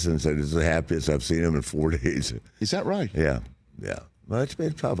assistant said it's the happiest I've seen him in 4 days. Is that right? Yeah. Well, it's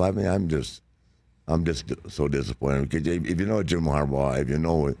been tough. I mean, I'm just so disappointed. Because if you know Jim Harbaugh, if you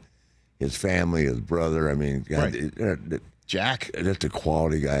know his family, his brother, I mean, God, Jack, just a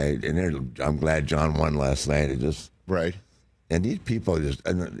quality guy. And I'm glad John won last night. It just right. And these people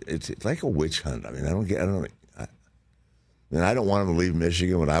it's like a witch hunt. I mean, I don't want him to leave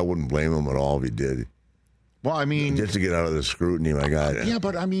Michigan, but I wouldn't blame him at all if he did. Well, I mean, just to get out of the scrutiny, my God. Yeah,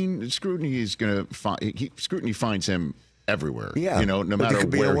 but I mean, scrutiny is going to scrutiny finds him everywhere. Yeah, no matter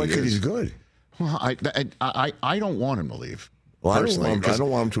where he is. He's good. Well, I don't want him to leave. Well, I don't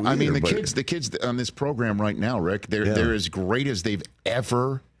want him to. I mean, the kids on this program right now, Rick, they're as great as they've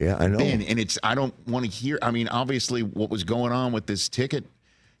ever been, and I don't want to hear. I mean, obviously, what was going on with this ticket,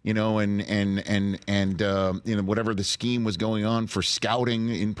 and whatever the scheme was going on for scouting,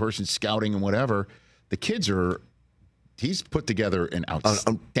 in-person scouting, and whatever. The kids he's put together an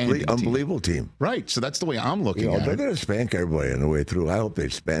outstanding unbelievable team. Right. So that's the way I'm looking at it. They're going to spank everybody on the way through. I hope they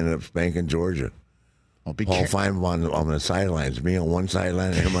end up spanking Georgia. Paul Feinbaum on the sidelines, me on one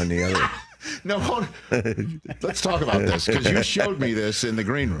sideline and him on the other. No, hold on. Let's talk about this because you showed me this in the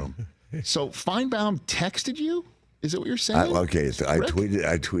green room. So Feinbaum texted you? Is that what you're saying? So I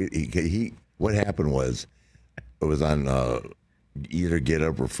tweeted. What happened was, it was on either Get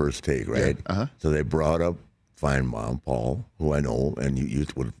Up or First Take, right? Yeah. Uh-huh. So they brought up Feinbaum, Paul, who I know, and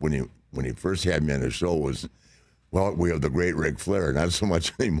when he first had me on the show was, well, we have the great Ric Flair, not so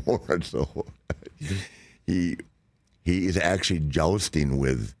much anymore. So he is actually jousting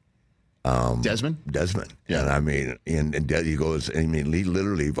with Desmond. Yeah, and I mean, and he goes, he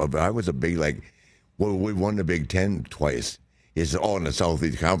literally, if I was a big we won the Big Ten twice. He said, in the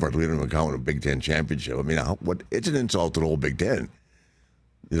Southeast Conference, we don't even count a Big Ten championship. I mean, it's an insult to the whole Big Ten.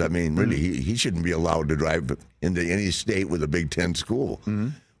 I mean, really, he shouldn't be allowed to drive into any state with a Big Ten school. Mm-hmm.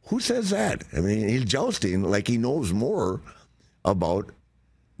 Who says that? I mean, he's jousting like he knows more about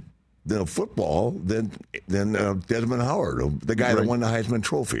football than Desmond Howard, the guy that won the Heisman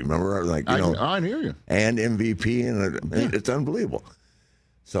Trophy. Remember, I hear you. And MVP, and it's unbelievable.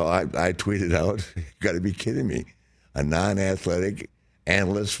 So I tweeted out, "You got to be kidding me! A non-athletic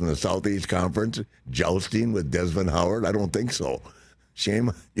analyst from the Southeast Conference jousting with Desmond Howard? I don't think so. Shame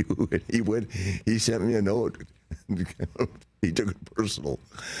on you." He sent me a note. He took it personal.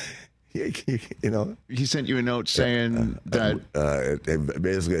 He sent you a note saying that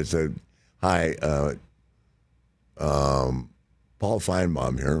basically it said, "Hi, Paul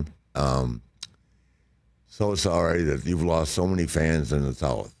Feinbaum here. So sorry that you've lost so many fans in the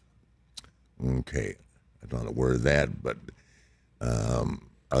South." Okay, I don't know where that, but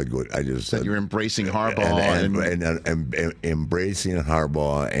I just said you're embracing Harbaugh and embracing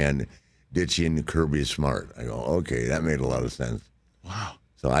Harbaugh and ditching Kirby Smart. I go, okay, that made a lot of sense. Wow.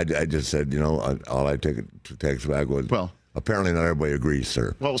 So I just said, all I take to text back was, well, apparently not everybody agrees,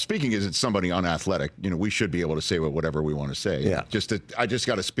 sir. Well, speaking as it's somebody unathletic, we should be able to say whatever we want to say. Yeah. I just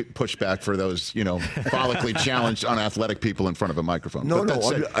got to push back for those, follically challenged unathletic people in front of a microphone. No,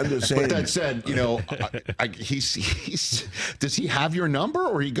 I'm just saying. But that said, he's does he have your number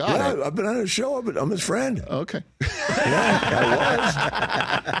or he got it? Yeah, I've been on his show. I'm his friend. Okay. Yeah, I was.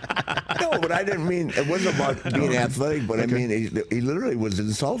 No, but I didn't mean, it wasn't about being athletic, but I mean, he literally was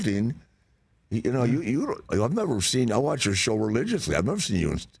insulting. I've never seen. I watch your show religiously. I've never seen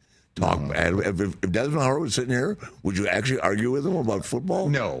you talk bad. If Desmond Howard was sitting here, would you actually argue with him about football?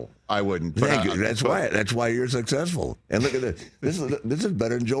 No, I wouldn't. Thank you. That's why you're successful. And look at this. This is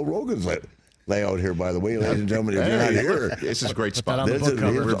better than Joe Rogan's layout here. By the way, ladies and gentlemen, if you're not here, this is a great spot.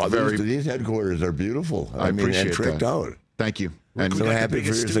 These headquarters are beautiful. I appreciate and tricked that. Out. Thank you. And so happy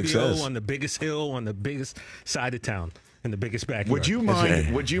for your success. On the biggest hill, on the biggest side of town. In the biggest backyard. Would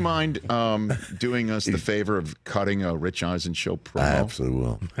you mind doing us the favor of cutting a Rich Eisen show promo? I absolutely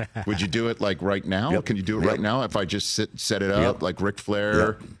will. Would you do it right now? Yep. Can you do it right now if I just set it up like Ric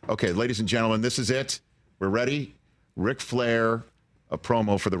Flair? Yep. Okay, ladies and gentlemen, this is it. We're ready. Ric Flair, a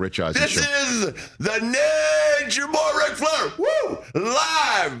promo for the Rich Eisen show. This is the Nature Boy Ric Flair. Woo!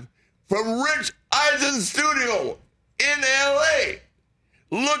 Live from Rich Eisen studio in L.A.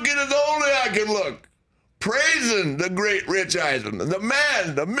 Looking as only I can look. Praising the great Rich Eisen, the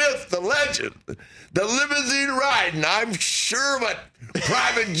man, the myth, the legend, the limousine riding, I'm sure of it,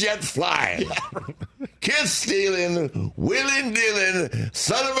 private jet flying, kiss stealing, wheeling dealing,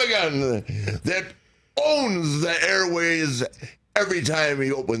 son of a gun that owns the airways every time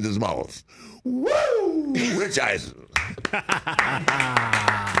he opens his mouth. Woo! Rich Eisen.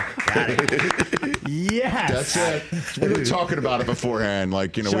 Yes. That's it. We were talking about it beforehand. We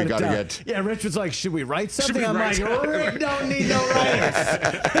got to get. Yeah, Rich was like, should we write something? I'm like, Rick don't need no writers.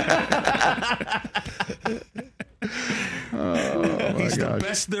 He's the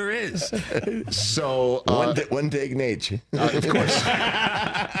best there is. So one take Nate. Of course.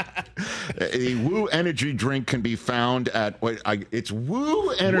 A Woo Energy drink can be found at it's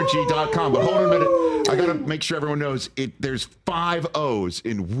wooenergy.com. But hold on a minute. I got to make sure everyone knows there's 5 O's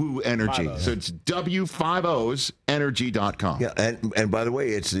in Woo Energy. So it's W5O's energy.com. Yeah, and by the way,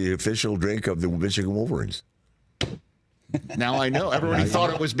 it's the official drink of the Michigan Wolverines. Now I know. Everybody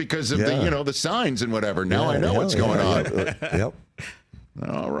thought it was because of the signs and whatever. Now I know what's going on. Yep.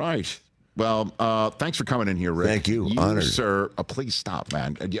 All right. Well, thanks for coming in here, Rick. Thank you. Honored. Sir. Please stop,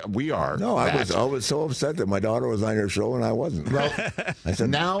 man. We are. No, I was so upset that my daughter was on your show and I wasn't. Well, I said,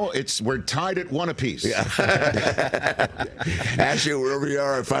 now we're tied at 1 apiece. Yeah. Actually, wherever you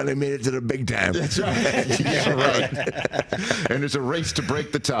are, I finally made it to the big time. That's right. Yeah, right. And there's a race to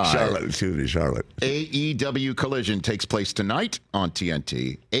break the tie. Charlotte. AEW Collision takes place tonight on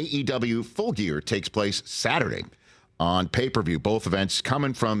TNT. AEW Full Gear takes place Saturday on pay-per-view. Both events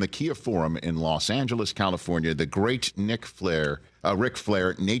coming from the Kia Forum in Los Angeles, California. The great Ric Flair,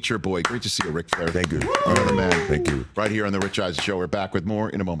 Nature Boy. Great to see you, Ric Flair. Thank you. Another man. Thank you. Right here on The Rich Eisen Show. We're back with more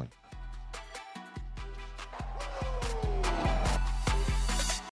in a moment.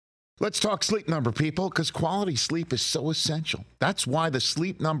 Let's talk Sleep Number, people, because quality sleep is so essential. That's why the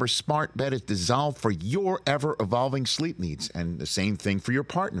Sleep Number Smart Bed is designed for your ever-evolving sleep needs, and the same thing for your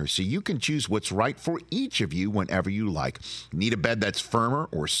partner, so you can choose what's right for each of you whenever you like. Need a bed that's firmer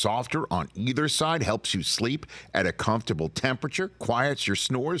or softer on either side, helps you sleep at a comfortable temperature, quiets your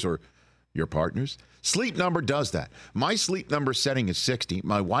snores or your partner's? Sleep Number does that. My Sleep Number setting is 60.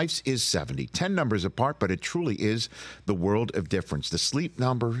 My wife's is 70. 10 numbers apart, but it truly is the world of difference. The Sleep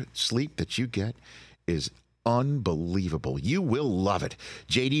Number sleep that you get is unbelievable. You will love it.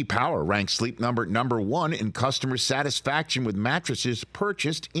 J.D. Power ranks Sleep Number #1 in customer satisfaction with mattresses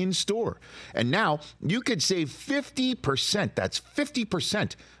purchased in store. And now you could save 50%. That's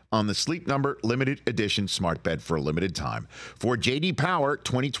 50% on the Sleep Number limited edition smart bed for a limited time. For J.D. Power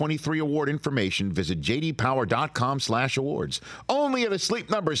 2023 award information, visit jdpower.com/awards. Only at a Sleep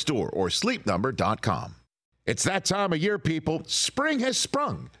Number store or sleepnumber.com. It's that time of year, people. Spring has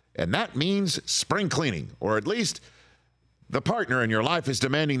sprung, and that means spring cleaning, or at least the partner in your life is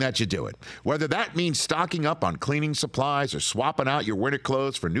demanding that you do it. Whether that means stocking up on cleaning supplies or swapping out your winter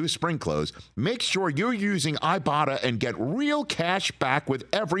clothes for new spring clothes, make sure you're using Ibotta and get real cash back with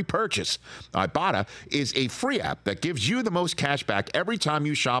every purchase. Ibotta is a free app that gives you the most cash back every time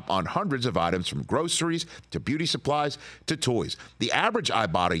you shop on hundreds of items, from groceries to beauty supplies to toys. The average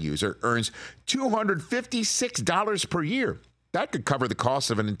Ibotta user earns $256 per year. That could cover the cost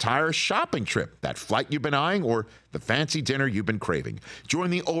of an entire shopping trip, that flight you've been eyeing, or the fancy dinner you've been craving. Join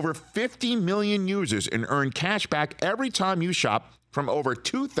the over 50 million users and earn cash back every time you shop from over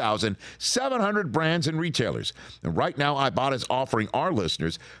 2,700 brands and retailers. And right now, Ibotta is offering our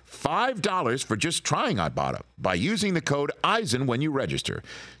listeners $5 for just trying Ibotta by using the code EISEN when you register.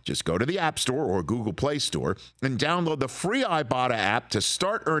 Just go to the App Store or Google Play Store and download the free Ibotta app to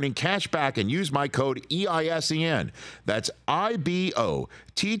start earning cash back and use my code EISEN. That's IBOTTA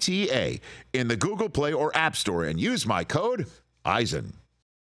in the Google Play or App Store and use my code EISEN.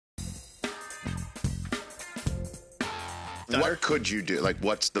 What could you do? Like,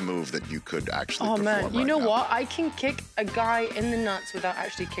 what's the move that you could actually perform man, you right know now? what? I can kick a guy in the nuts without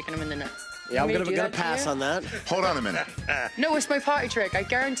actually kicking him in the nuts. Yeah, I'm gonna pass on that. Hold on a minute. No, it's my party trick. I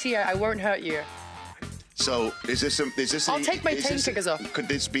guarantee you, I won't hurt you. So, is this I'll take my pain kickers off. Could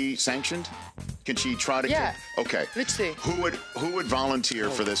this be sanctioned? Can she try to? Yeah. Okay. Let's see. Who would volunteer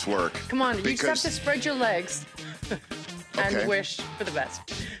for this work? Come on, you just have to spread your legs and Okay. wish for the best.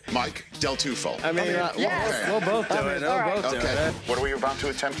 Mike Del Tufo. I mean, we'll both do it. We'll both do it. What are we about to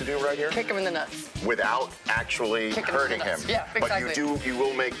attempt to do right here? Kick him in the nuts. Without actually Kick him in the hurting him. nuts. Yeah, exactly. But you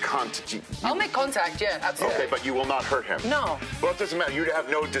will make contact. I'll make contact, yeah, absolutely. Okay, but you will not hurt him. No. Well, it doesn't matter. You have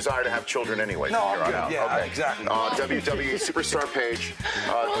no desire to have children anyway. No, from I'm here on good. out. Yeah, okay. exactly. WWE Superstar page.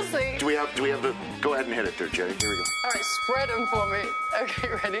 We'll see. Do we have the? Go ahead and hit it there, Jerry. Here we go. All right, spread them for me. Okay,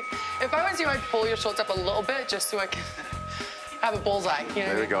 ready? If I was you, I'd pull your shorts up a little bit just so I can have a bullseye. You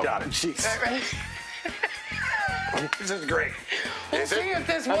know There we go. Got it. Jeez. Right, ready? This is great. We'll see if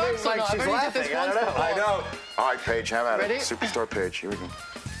this works or not. I've only did this once before. I know. All right, Paige, have at Ready? it. Superstar Paige. Here we go.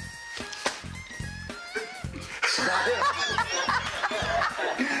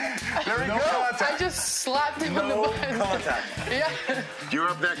 There we go. I just slapped him on the button. Contact. Yeah. You're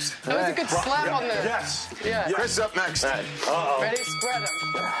up next. That was a good slap on there. Yes. Yeah. Chris up next. Uh-oh. Ready? Spread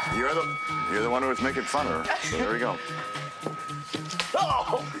them. You're the one who was making fun of her. So there we go.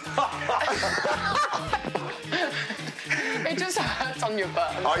 It just hurts on your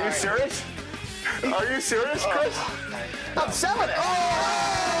butt. I'm Are you sorry. serious? Are you serious, Chris? I'm selling it.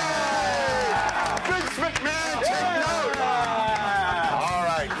 Vince McMahon, take note. All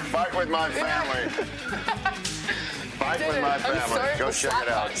right, fight with my family. Fight with my I'm family. sorry Go for check it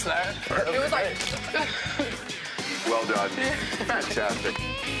out. slap punch there. It was like... Well done. Fantastic.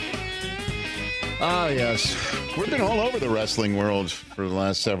 Ah, yes. We've been all over the wrestling world for the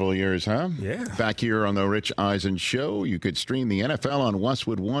last several years, huh? Yeah. Back here on the Rich Eisen Show, you could stream the NFL on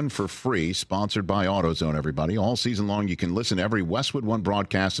Westwood One for free, sponsored by AutoZone, everybody. All season long, you can listen to every Westwood One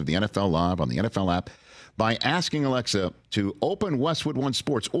broadcast of the NFL Live on the NFL app by asking Alexa to open Westwood One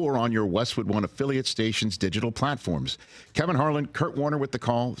Sports or on your Westwood One affiliate station's digital platforms. Kevin Harlan, Kurt Warner with the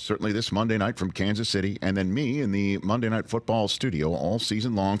call, certainly this Monday night from Kansas City, and then me in the Monday Night Football studio all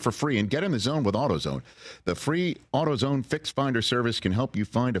season long for free. And get in the zone with AutoZone. The free AutoZone Fix Finder service can help you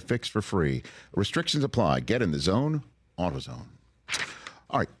find a fix for free. Restrictions apply. Get in the zone, AutoZone.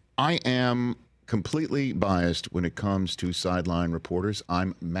 All right, I am completely biased when it comes to sideline reporters.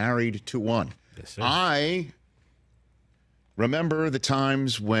 I'm married to one. Yes, sir. I remember the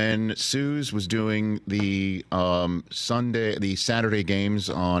times when Suze was doing the Saturday games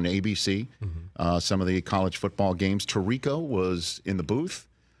on ABC, some of the college football games. Tarico was in the booth,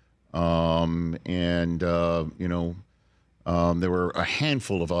 and there were a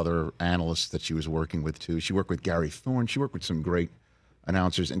handful of other analysts that she was working with too. She worked with Gary Thorne. She worked with some great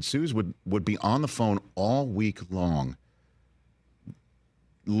announcers, and Suze would be on the phone all week long,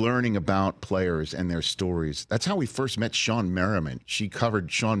 learning about players and their stories. That's how we first met Sean Merriman. She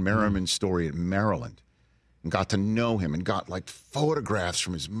covered Sean Merriman's story at Maryland and got to know him and got like photographs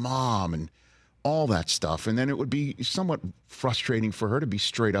from his mom and all that stuff. And then it would be somewhat frustrating for her to be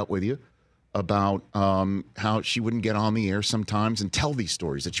straight up with you about how she wouldn't get on the air sometimes and tell these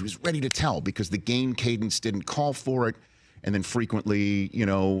stories that she was ready to tell because the game cadence didn't call for it. And then frequently,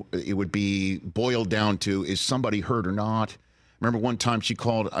 it would be boiled down to, is somebody hurt or not? Remember one time she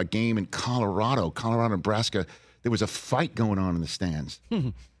called a game in Colorado, Nebraska. There was a fight going on in the stands.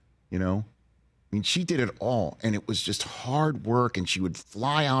 I mean, she did it all, and it was just hard work, and she would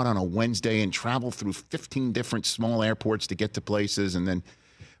fly out on a Wednesday and travel through 15 different small airports to get to places,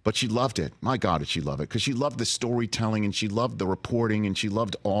 but she loved it. My God, did she love it, because she loved the storytelling, and she loved the reporting, and she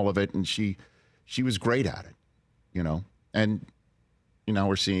loved all of it, and she was great at it, And now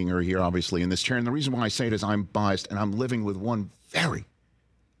we're seeing her here, obviously, in this chair. And the reason why I say it is I'm biased, and I'm living with one very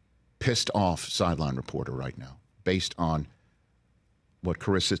pissed off sideline reporter right now, based on what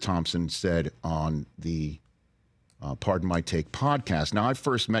Carissa Thompson said on the Pardon My Take podcast. Now, I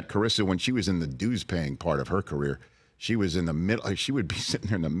first met Carissa when she was in the dues-paying part of her career. She was in the middle. She would be sitting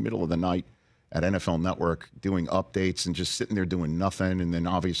there in the middle of the night at NFL Network doing updates and just sitting there doing nothing. And then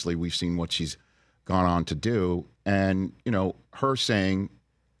obviously we've seen what she's gone on to do. And, her saying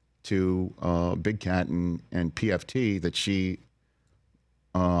to Big Cat and PFT that she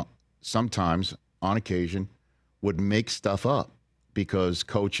sometimes, on occasion, would make stuff up because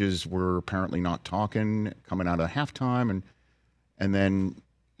coaches were apparently not talking coming out of halftime. And then,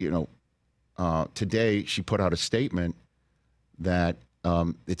 today she put out a statement that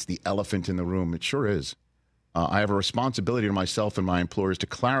it's the elephant in the room. It sure is. I have a responsibility to myself and my employers to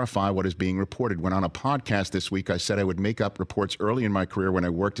clarify what is being reported. When on a podcast this week, I said I would make up reports early in my career when I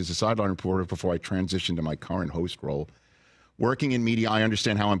worked as a sideline reporter before I transitioned to my current host role. Working in media, I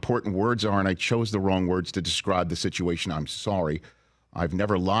understand how important words are, and I chose the wrong words to describe the situation. I'm sorry. I've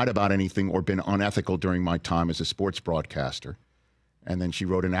never lied about anything or been unethical during my time as a sports broadcaster. And then she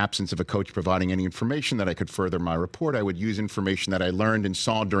wrote, in absence of a coach providing any information that I could further my report, I would use information that I learned and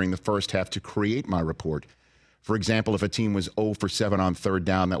saw during the first half to create my report. For example, if a team was 0 for 7 on third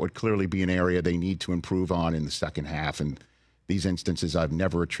down, that would clearly be an area they need to improve on in the second half. And these instances, I've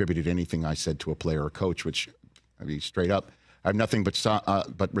never attributed anything I said to a player or coach, which, I mean, straight up, I have nothing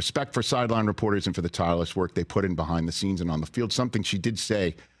but respect for sideline reporters and for the tireless work they put in behind the scenes and on the field. Something she did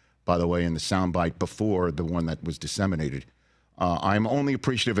say, by the way, in the soundbite before the one that was disseminated. I'm only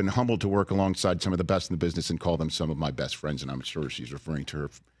appreciative and humbled to work alongside some of the best in the business and call them some of my best friends. And I'm sure she's referring to her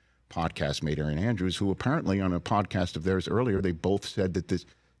podcast mate, Erin Andrews, who apparently on a podcast of theirs earlier, they both said that this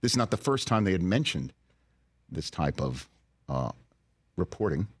is not the first time they had mentioned this type of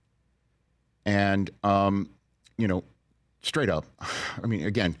reporting. And, straight up, I mean,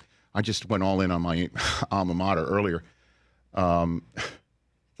 again, I just went all in on my alma mater earlier.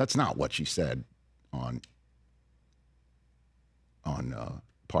 That's not what she said on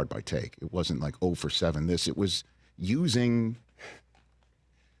Part by Take. It wasn't like 0 for 7 this. It was using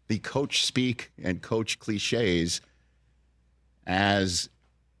the coach speak and coach cliches as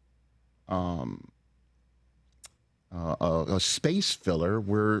a space filler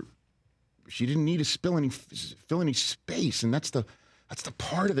where she didn't need to fill any space. And that's the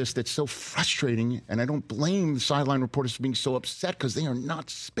part of this that's so frustrating. And I don't blame the sideline reporters for being so upset because they are not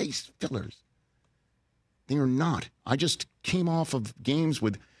space fillers. They are not. I just came off of games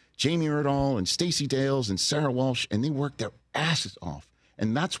with Jamie Erdahl and Stacey Dales and Sarah Walsh, and they worked their asses off.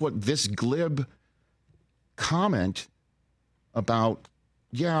 And that's what this glib comment about,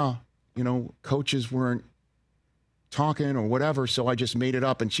 coaches weren't talking or whatever, so I just made it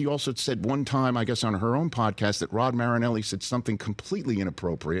up. And she also said one time, I guess on her own podcast, that Rod Marinelli said something completely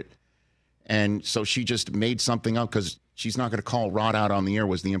inappropriate. And so she just made something up because she's not going to call Rod out on the air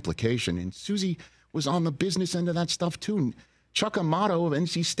was the implication. And Susie was on the business end of that stuff too. Chuck Amato of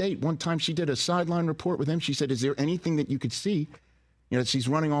NC State, one time she did a sideline report with him. She said, is there anything that you could see? She's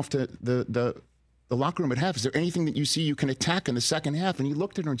running off to the locker room at half. Is there anything that you see you can attack in the second half? And he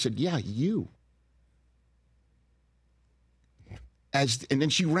looked at her and said, yeah, you. And then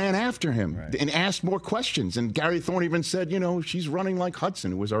she ran after him and asked more questions. And Gary Thorne even said, she's running like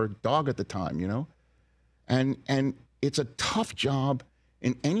Hudson, who was our dog at the time, And it's a tough job,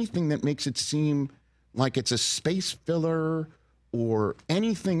 and anything that makes it seem like it's a space filler or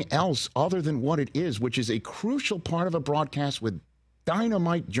anything else other than what it is, which is a crucial part of a broadcast with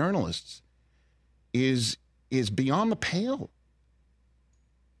dynamite journalists, is beyond the pale.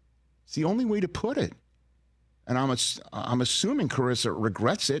 It's the only way to put it. And I'm assuming Carissa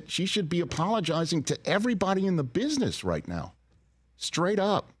regrets it. She should be apologizing to everybody in the business right now. Straight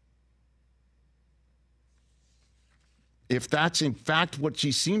up. If that's in fact what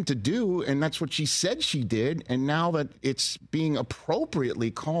she seemed to do, and that's what she said she did, and now that it's being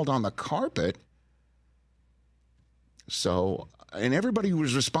appropriately called on the carpet. So, and everybody who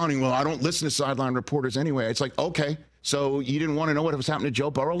was responding, well, I don't listen to sideline reporters anyway. It's like, okay, so you didn't want to know what was happening to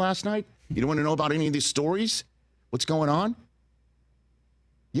Joe Burrow last night? You didn't want to know about any of these stories? What's going on?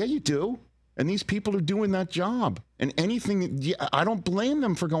 Yeah, you do. And these people are doing that job. And anything, I don't blame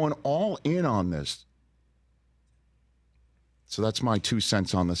them for going all in on this. So that's my 2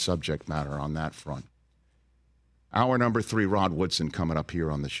 cents on the subject matter on that front. Hour number 3, Rod Woodson coming up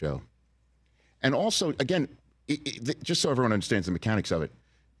here on the show. And also, again, just so everyone understands the mechanics of it,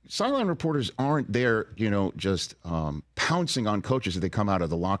 sideline reporters aren't there, just pouncing on coaches as they come out of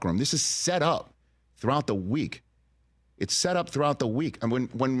the locker room. This is set up throughout the week. It's set up throughout the week. And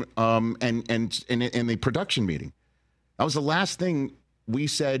when in the production meeting, that was the last thing we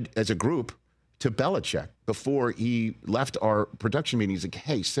said as a group to Belichick before he left our production meeting. He's like,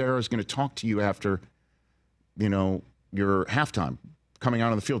 hey, Sarah's going to talk to you after, your halftime, coming out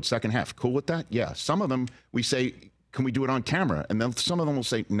on the field, second half. Cool with that? Yeah. Some of them, we say, can we do it on camera? And then some of them will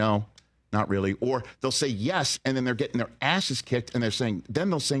say, no, not really. Or they'll say yes, and then they're getting their asses kicked, and then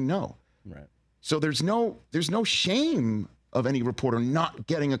they'll say no. Right. So there's no shame of any reporter not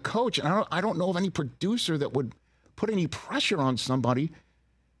getting a coach. And I don't know of any producer that would put any pressure on somebody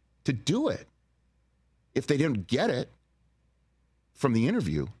to do it if they didn't get it from the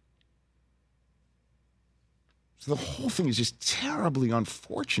interview. So the whole thing is just terribly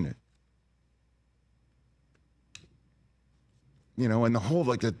unfortunate. You know, and the whole,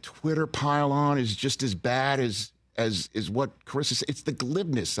 like, the Twitter pile on is just as bad as what Carissa said. It's the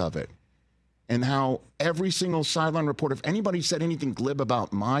glibness of it. And how every single sideline reporter, if anybody said anything glib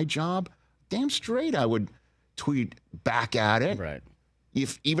about my job, damn straight I would tweet back at it. Right.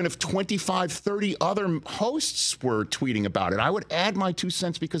 Even if 25, 30 other hosts were tweeting about it, I would add my 2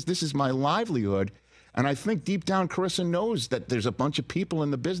 cents because this is my livelihood. And I think deep down, Carissa knows that there's a bunch of people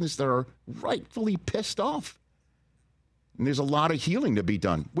in the business that are rightfully pissed off. And there's a lot of healing to be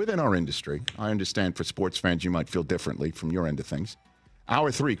done within our industry. I understand for sports fans, you might feel differently from your end of things. Hour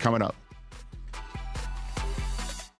 3 coming up.